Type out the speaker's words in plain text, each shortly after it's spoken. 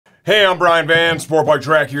Hey, I'm Brian Van,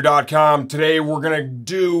 SportbikeTrackHere.com. Today we're going to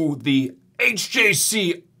do the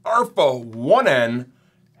HJC RPHA 1N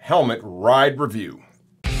helmet ride review.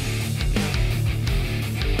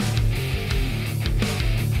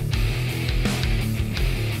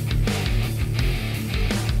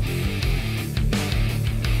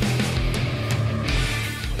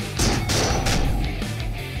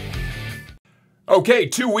 Okay,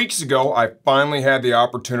 2 weeks ago, I finally had the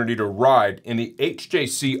opportunity to ride in the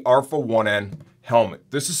HJC RPHA 1N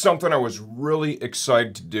helmet. This is something I was really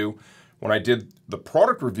excited to do when I did the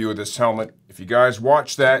product review of this helmet. If you guys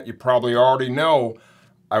watched that, you probably already know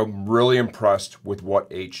I'm really impressed with what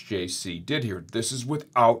HJC did here. This is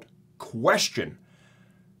without question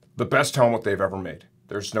the best helmet they've ever made.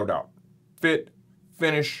 There's no doubt. Fit,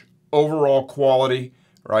 finish, overall quality,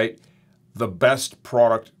 right? The best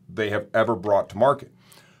product they have ever brought to market.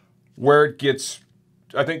 Where it gets,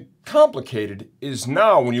 I think, complicated is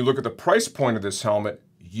now when you look at the price point of this helmet,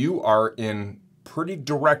 you are in pretty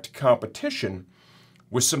direct competition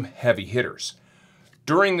with some heavy hitters.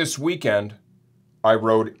 During this weekend, I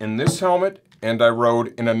rode in this helmet and I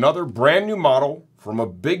rode in another brand new model from a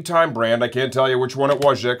big time brand. I can't tell you which one it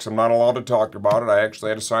was yet because I'm not allowed to talk about it. I actually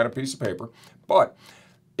had to sign a piece of paper, but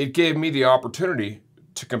it gave me the opportunity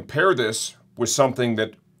to compare this with something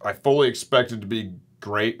that I fully expected to be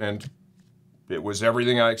great, and it was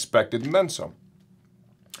everything I expected and then some.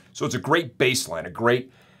 So it's a great baseline, a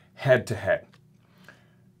great head-to-head.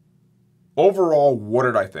 Overall, what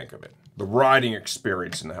did I think of it? The riding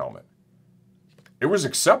experience in the helmet. It was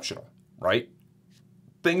exceptional, right?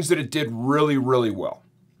 Things that it did really, really well.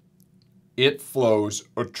 It flows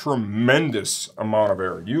a tremendous amount of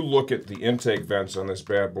air. You look at the intake vents on this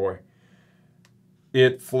bad boy.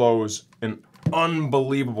 It flows an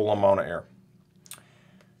unbelievable amount of air.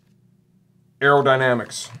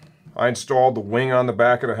 Aerodynamics. I installed the wing on the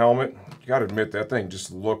back of the helmet. You gotta admit, that thing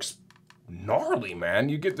just looks gnarly, man.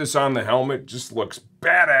 You get this on the helmet, just looks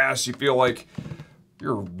badass. You feel like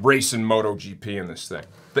you're racing MotoGP in this thing.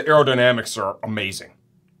 The aerodynamics are amazing,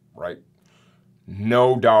 right?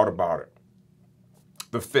 No doubt about it.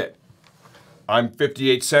 The fit. I'm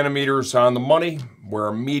 58 centimeters on the money. We're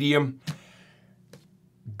a medium.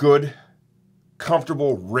 Good,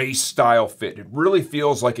 comfortable race style fit. It really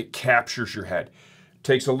feels like it captures your head. It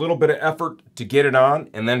takes a little bit of effort to get it on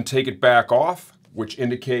and then take it back off, which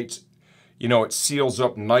indicates, you know, it seals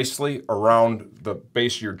up nicely around the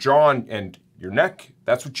base of your jaw and your neck.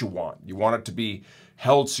 That's what you want. You want it to be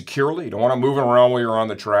held securely. You don't want to move it around while you're on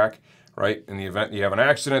the track, right? In the event you have an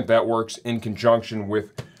accident, that works in conjunction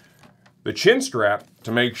with the chin strap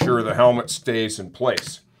to make sure the helmet stays in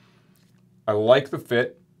place. I like the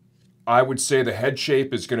fit. I would say the head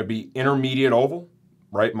shape is going to be intermediate oval,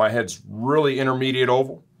 right? My head's really intermediate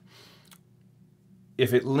oval.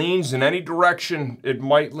 If it leans in any direction, it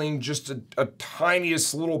might lean just a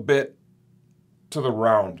tiniest little bit to the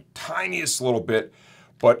round, tiniest little bit.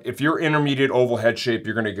 But if you're intermediate oval head shape,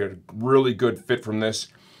 you're going to get a really good fit from this.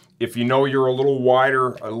 If you know you're a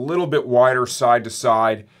little bit wider side to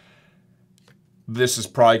side, this is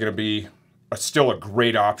probably going to be still a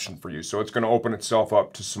great option for you. So it's going to open itself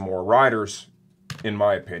up to some more riders, in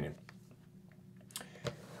my opinion.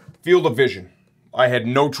 Field of vision. I had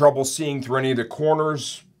no trouble seeing through any of the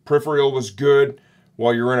corners. Peripheral was good.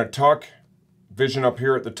 While you're in a tuck, vision up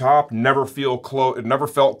here at the top, it never felt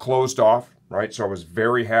closed off, right? So I was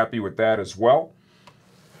very happy with that as well.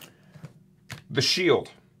 The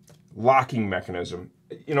shield, locking mechanism,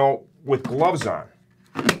 you know, with gloves on,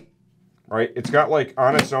 right? It's got like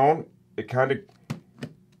on its own,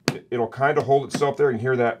 it'll kind of hold itself there. You can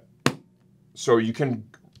hear that. So you can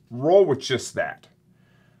roll with just that.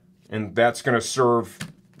 And that's going to serve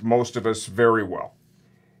most of us very well.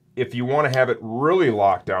 If you want to have it really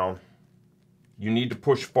locked down, you need to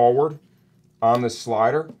push forward on this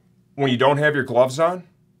slider. When you don't have your gloves on,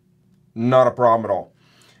 not a problem at all.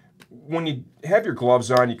 When you have your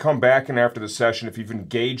gloves on, you come back in after the session, if you've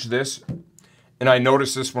engaged this, and I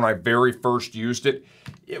noticed this when I very first used it,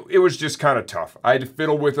 it was just kind of tough. I had to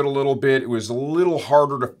fiddle with it a little bit. It was a little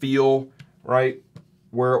harder to feel, right,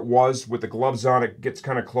 where it was. With the gloves on, it gets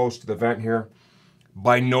kind of close to the vent here.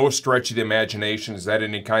 By no stretch of the imagination is that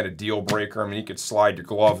any kind of deal breaker. I mean, you could slide your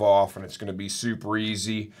glove off and it's going to be super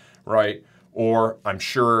easy, right? Or I'm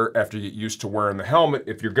sure after you get used to wearing the helmet,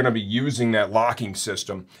 if you're going to be using that locking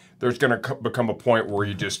system, there's going to become a point where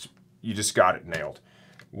you just got it nailed.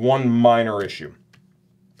 One minor issue.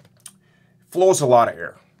 Flows a lot of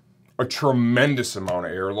air. A tremendous amount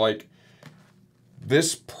of air. Like,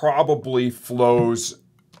 this probably flows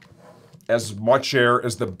as much air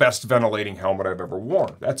as the best ventilating helmet I've ever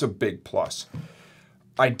worn. That's a big plus.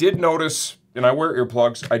 I did notice, and I wear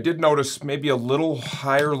earplugs, I did notice maybe a little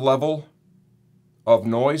higher level of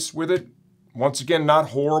noise with it. Once again, not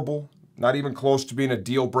horrible, not even close to being a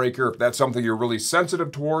deal breaker. If that's something you're really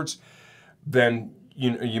sensitive towards, then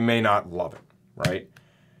you may not love it, right?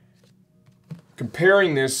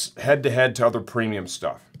 Comparing this head to head to other premium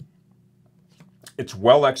stuff, it's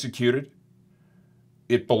well executed.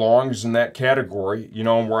 It belongs in that category, you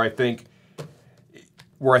know, where I think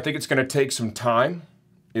it's going to take some time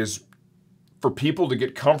is for people to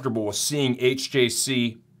get comfortable with seeing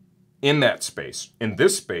HJC in that space, in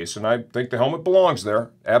this space, and I think the helmet belongs there,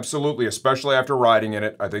 absolutely, especially after riding in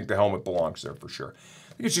it. I think the helmet belongs there for sure.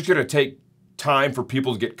 I think it's just going to take time for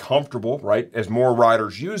people to get comfortable, right, as more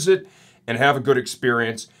riders use it and have a good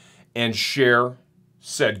experience and share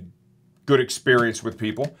said good experience with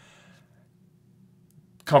people.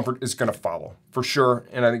 Comfort is going to follow for sure,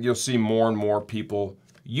 and I think you'll see more and more people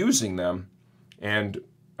using them and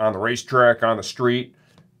on the racetrack, on the street,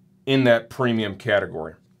 in that premium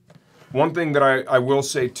category. One thing that I will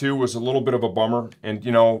say too was a little bit of a bummer, and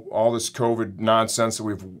you know, all this COVID nonsense that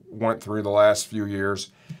we've went through the last few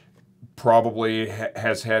years probably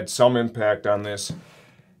has had some impact on this,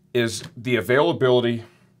 is the availability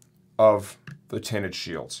of the tinted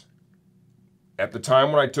shields. At the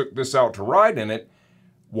time when I took this out to ride in it,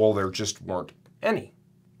 well, there just weren't any,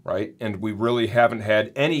 right? And we really haven't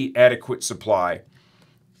had any adequate supply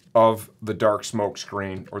of the dark smoke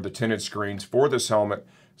screen or the tinted screens for this helmet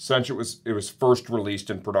since it was first released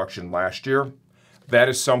in production last year. That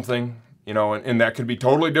is something, you know, and that could be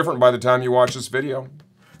totally different by the time you watch this video.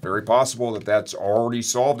 Very possible that that's already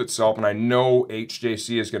solved itself, and I know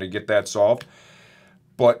HJC is going to get that solved.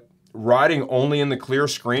 But riding only in the clear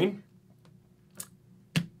screen,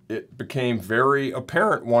 it became very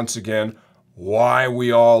apparent once again why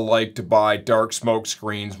we all like to buy dark smoke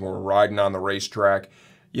screens when we're riding on the racetrack.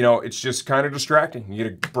 You know, it's just kind of distracting. You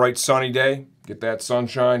get a bright sunny day, get that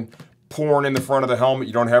sunshine pouring in the front of the helmet.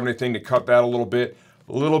 You don't have anything to cut that a little bit.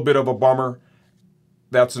 A little bit of a bummer.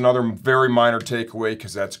 That's another very minor takeaway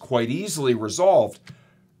because that's quite easily resolved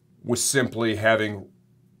with simply having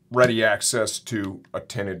ready access to a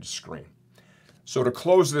tinted screen. So to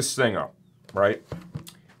close this thing up, right?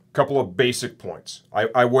 A couple of basic points.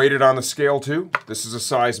 I weighed it on the scale too. This is a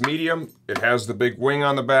size medium. It has the big wing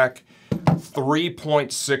on the back.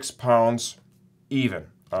 3.6 pounds even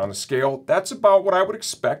on the scale. That's about what I would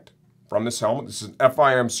expect from this helmet. This is an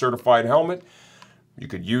FIM certified helmet. You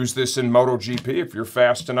could use this in MotoGP if you're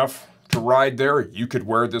fast enough to ride there. You could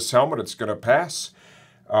wear this helmet. It's going to pass.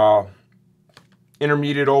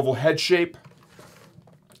 Intermediate oval head shape.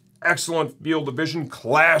 Excellent field of vision.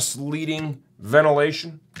 Class-leading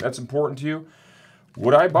ventilation. That's important to you.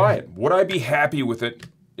 Would I buy it? Would I be happy with it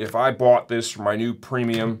if I bought this for my new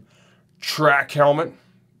premium track helmet?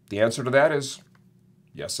 The answer to that is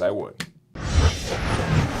yes, I would.